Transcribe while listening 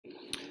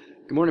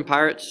Good morning,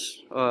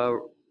 Pirates.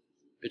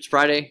 It's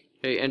Friday,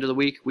 hey, end of the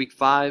week, week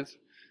 5.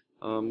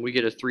 We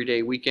get a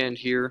 3-day weekend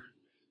here,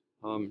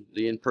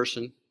 the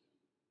in-person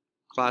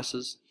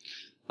classes.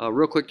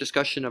 Real quick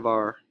discussion of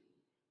our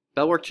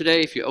Bellwork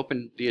today. If you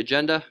open the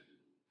agenda,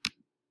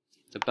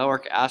 the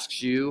Bellwork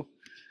asks you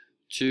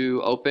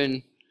to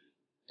open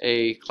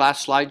a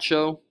class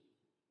slideshow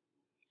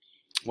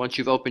once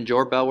you've opened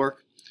your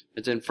Bellwork.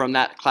 And then from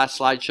that class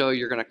slideshow,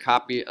 you're going to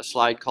copy a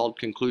slide called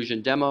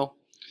Conclusion Demo.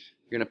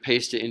 You're going to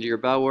paste it into your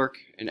Bellwork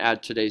and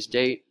add today's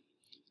date.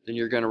 Then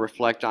you're going to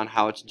reflect on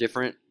how it's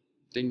different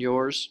than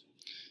yours.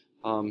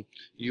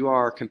 You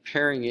are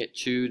comparing it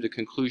to the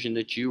conclusion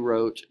that you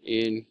wrote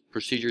in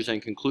Procedures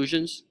and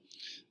Conclusions.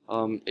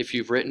 If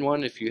you've written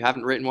one, if you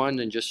haven't written one,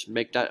 then just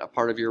make that a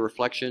part of your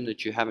reflection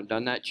that you haven't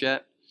done that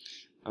yet.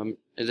 And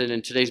then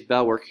in today's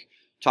Bellwork,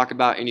 talk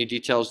about any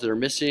details that are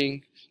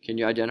missing. Can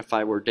you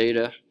identify where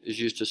data is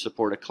used to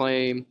support a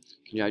claim?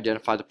 Can you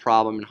identify the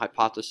problem and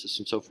hypothesis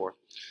and so forth?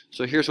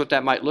 So here's what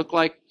that might look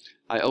like.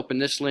 I open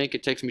this link.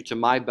 It takes me to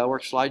my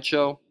Bellwork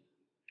slideshow.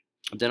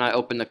 Then I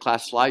open the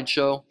class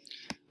slideshow,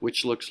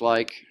 which looks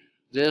like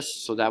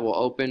this. So that will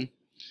open.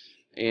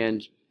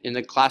 And in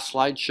the class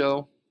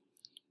slideshow,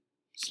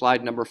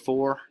 slide number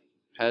 4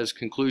 has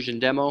Conclusion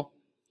Demo.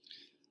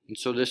 And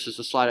so this is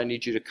the slide I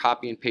need you to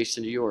copy and paste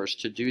into yours.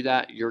 To do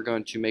that, you're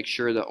going to make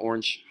sure the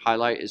orange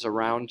highlight is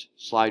around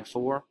slide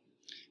 4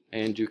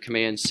 and do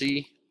Command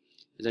C.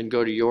 Then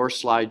go to your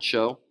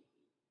slideshow.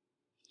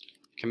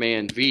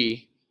 Command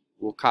V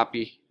will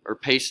copy or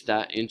paste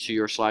that into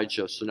your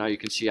slideshow. So now you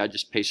can see I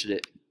just pasted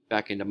it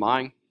back into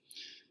mine.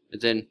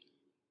 And then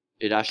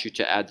it asks you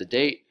to add the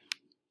date.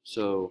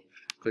 So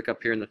click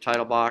up here in the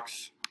title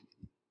box,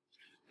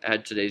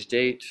 add today's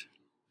date.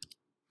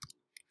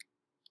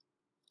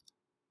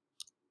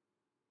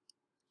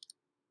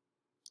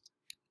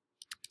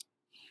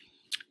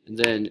 And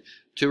then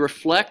to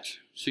reflect,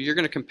 so you're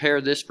going to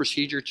compare this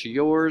procedure to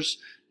yours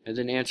and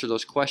then answer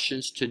those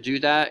questions. To do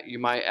that, you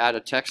might add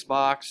a text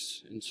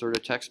box, insert a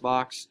text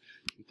box,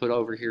 and put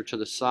over here to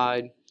the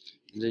side.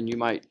 And then you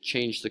might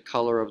change the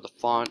color of the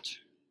font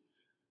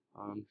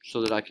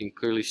so that I can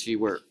clearly see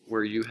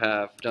where you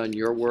have done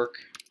your work.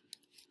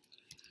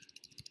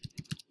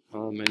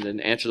 And then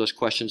answer those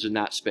questions in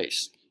that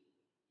space.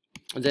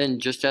 And then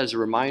just as a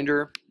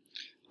reminder,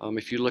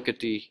 if you look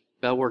at the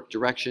Bellwork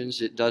directions,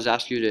 it does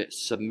ask you to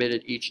submit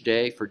it each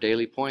day for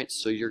daily points.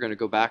 So you're going to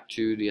go back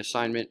to the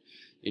assignment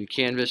in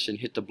Canvas and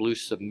hit the blue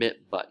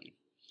Submit button.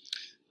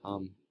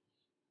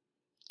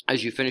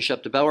 As you finish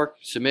up the Bellwork,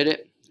 submit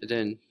it, and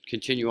then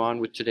continue on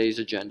with today's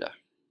agenda.